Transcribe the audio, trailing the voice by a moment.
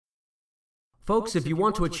Folks, if you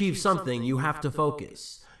want to achieve something, you have to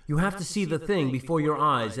focus. You have to see the thing before your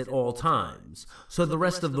eyes at all times, so the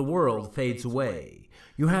rest of the world fades away.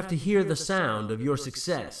 You have to hear the sound of your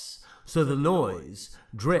success, so the noise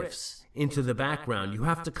drifts into the background. You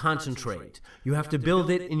have to concentrate. You have to build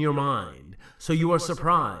it in your mind, so you are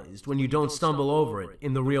surprised when you don't stumble over it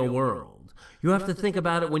in the real world. You have to think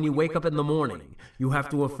about it when you wake up in the morning. You have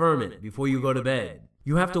to affirm it before you go to bed.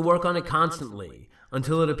 You have to work on it constantly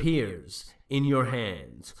until it appears in your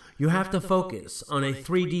hands. You have to focus on a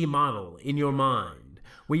 3D model in your mind,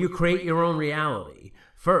 where you create your own reality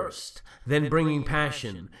first, then bringing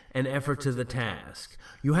passion and effort to the task.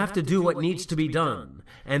 You have to do what needs to be done,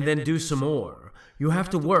 and then do some more. You have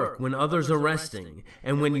to work when others are resting,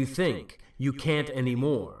 and when you think you can't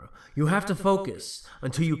anymore. You have to focus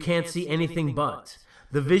until you can't see anything but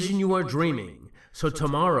the vision you are dreaming, so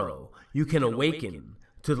tomorrow you can awaken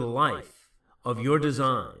to the life of your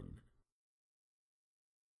design.